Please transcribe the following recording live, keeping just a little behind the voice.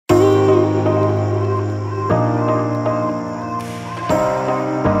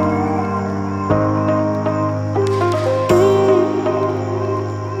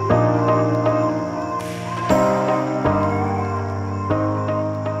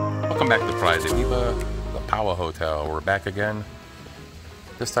back to Paraíso, Pipa, the Power Hotel. We're back again.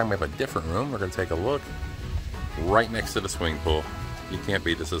 This time we have a different room. We're going to take a look right next to the swimming pool. You can't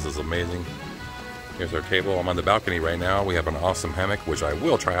beat this. This is amazing. Here's our table. I'm on the balcony right now. We have an awesome hammock, which I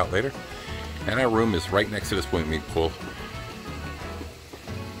will try out later. And our room is right next to the swimming pool.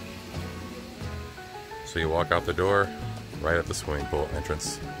 So you walk out the door, right at the swimming pool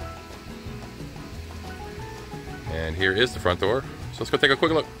entrance. And here is the front door. So let's go take a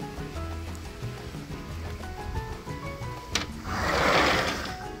quick look.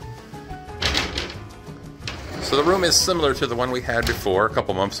 So the room is similar to the one we had before a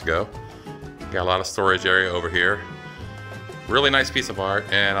couple months ago. Got a lot of storage area over here. Really nice piece of art,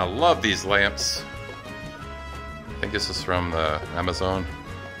 and I love these lamps. I think this is from the Amazon.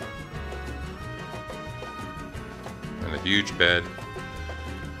 And a huge bed.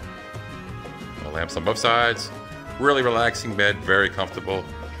 The lamps on both sides. Really relaxing bed, very comfortable.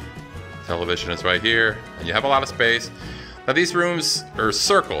 Television is right here, and you have a lot of space. Now these rooms are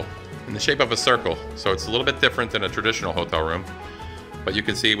circle, in the shape of a circle, so it's a little bit different than a traditional hotel room. But you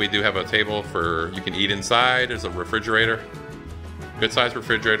can see we do have a table for, you can eat inside. There's a refrigerator. Good sized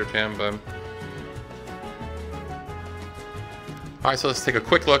refrigerator, Tim. Alright, so let's take a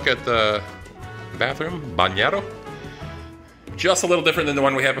quick look at the bathroom, bañero. Just a little different than the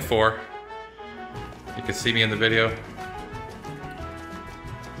one we had before. You can see me in the video.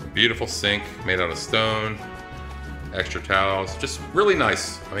 Beautiful sink made out of stone. Extra towels, just really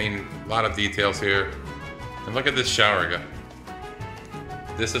nice. I mean, a lot of details here. And look at this shower again.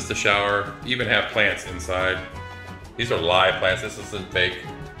 This is the shower. Even have plants inside. These are live plants. This isn't fake.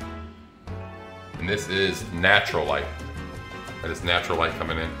 And this is natural light. That is natural light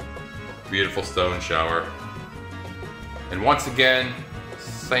coming in. Beautiful stone shower. And once again,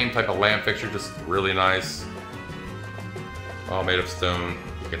 same type of lamp fixture, just really nice. All made of stone.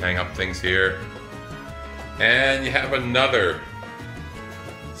 You can hang up things here. And you have another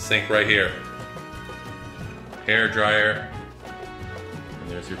sink right here. Hair dryer.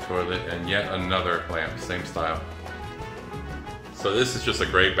 And there's your toilet, and yet another lamp, same style. So this is just a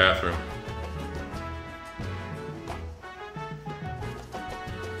great bathroom.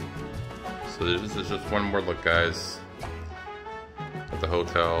 So this is just one more look, guys, at the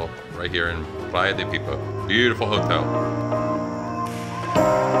hotel right here in Playa de Pipa. Beautiful hotel.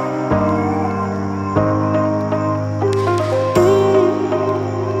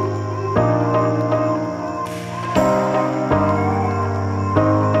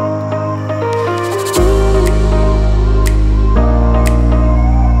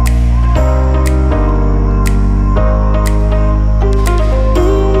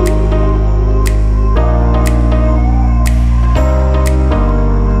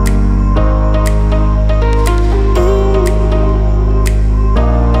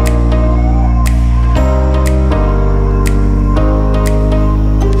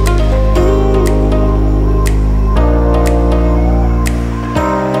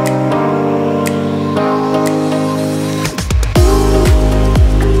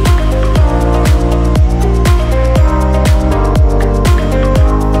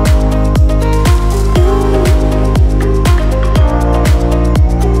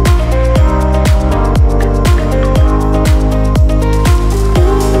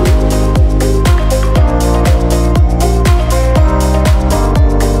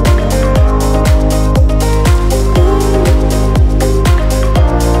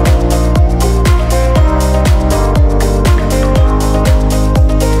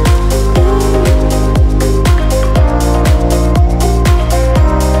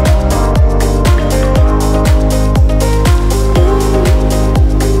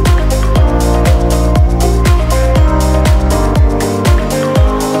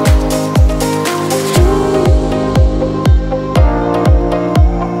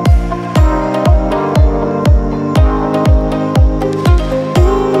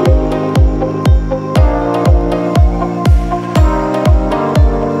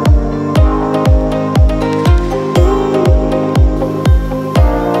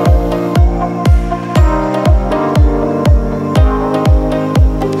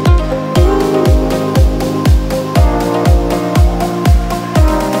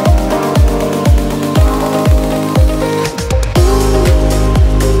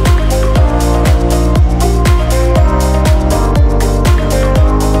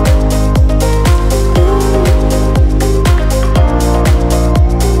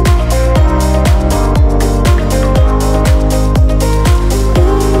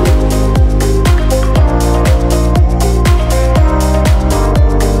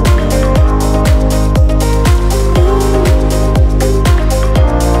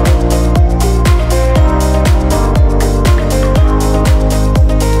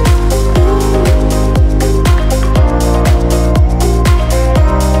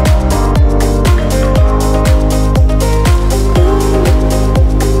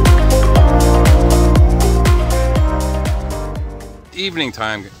 evening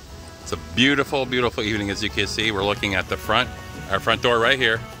time. It's a beautiful, beautiful evening. As you can see, we're looking at the front, our front door right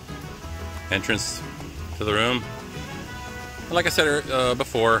here. Entrance to the room. And like I said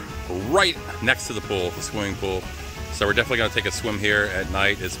before, right next to the pool, the swimming pool. So we're definitely gonna take a swim here at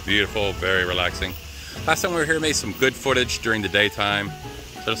night. It's beautiful, very relaxing. Last time we were here, made some good footage during the daytime.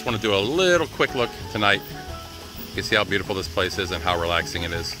 So I just want to do a little quick look tonight. You can see how beautiful this place is and how relaxing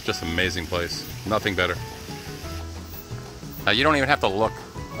it is. Just an amazing place. Nothing better. Now you don't even have to look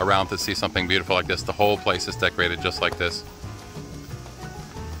around to see something beautiful like this. The whole place is decorated just like this.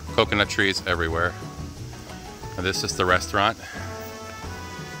 Coconut trees everywhere. And this is the restaurant.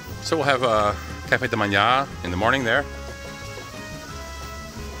 So we'll have a Café de Mañana in the morning there.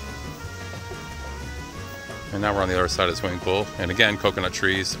 And now we're on the other side of the swimming pool. And again, coconut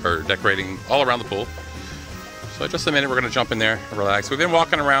trees are decorating all around the pool. So just a minute, we're gonna jump in there and relax. We've been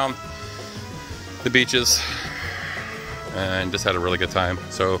walking around the beaches and just had a really good time.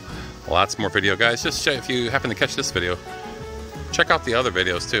 So lots more video, guys. Just if you happen to catch this video, check out the other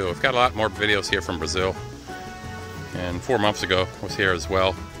videos too. I've got a lot more videos here from Brazil. And 4 months ago, I was here as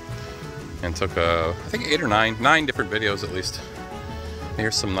well. And took, I think 8 or 9 different videos at least.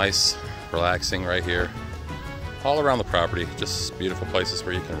 Here's some nice relaxing right here. All around the property, just beautiful places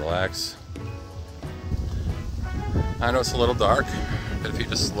where you can relax. I know it's a little dark, but if you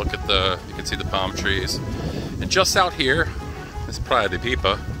just look at you can see the palm trees. And just out here is Praia de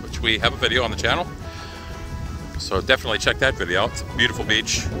Pipa, which we have a video on the channel. So definitely check that video out. It's a beautiful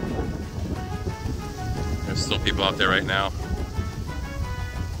beach. There's still people out there right now.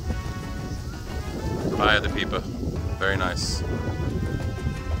 Praia de Pipa, very nice.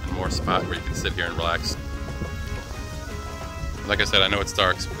 And more spot where you can sit here and relax. Like I said, I know it's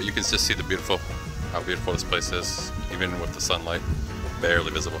dark, but you can just see how beautiful this place is, even with the sunlight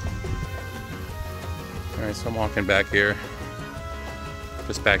barely visible. All right, so I'm walking back here,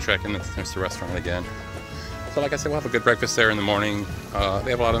 just backtracking. There's the restaurant again. So like I said, we'll have a good breakfast there in the morning.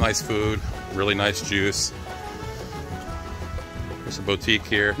 They have a lot of nice food, really nice juice. There's a boutique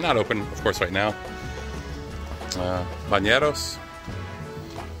here, not open, of course, right now. Bañeros,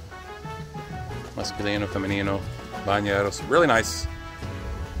 masculino, femenino. Bañeros, really nice.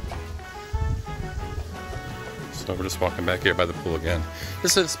 So we're just walking back here by the pool again.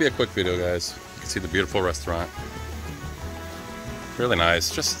 This will just be a quick video, guys. You can see the beautiful restaurant. Really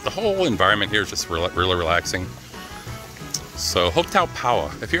nice. Just the whole environment here is just really relaxing. So Hotel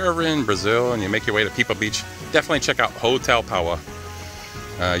Pipa. If you're ever in Brazil and you make your way to Pipa Beach, definitely check out Hotel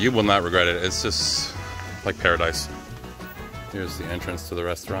Pipa. You will not regret it. It's just like paradise. Here's the entrance to the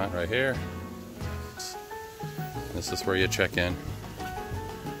restaurant right here. This is where you check in,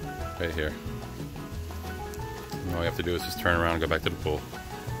 right here. And all you have to do is just turn around and go back to the pool,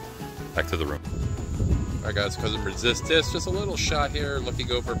 back to the room. All right, guys, couldn't resist this. Just a little shot here,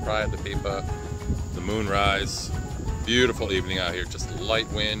 looking over Praia de Pipa, the moonrise. Beautiful evening out here, just light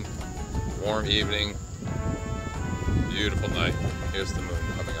wind, warm evening, beautiful night. Here's the moon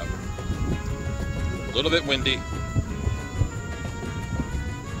coming up. A little bit windy.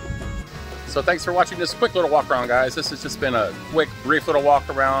 So thanks for watching this quick little walk around, guys. This has just been a quick, brief little walk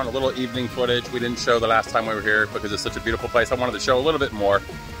around, a little evening footage. We didn't show the last time we were here because it's such a beautiful place. I wanted to show a little bit more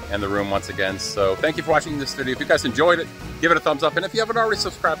and the room once again. So thank you for watching this video. If you guys enjoyed it, give it a thumbs up. And if you haven't already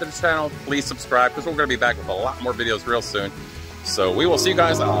subscribed to the channel, please subscribe because we're going to be back with a lot more videos real soon. So we will see you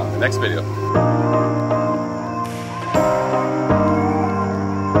guys on the next video.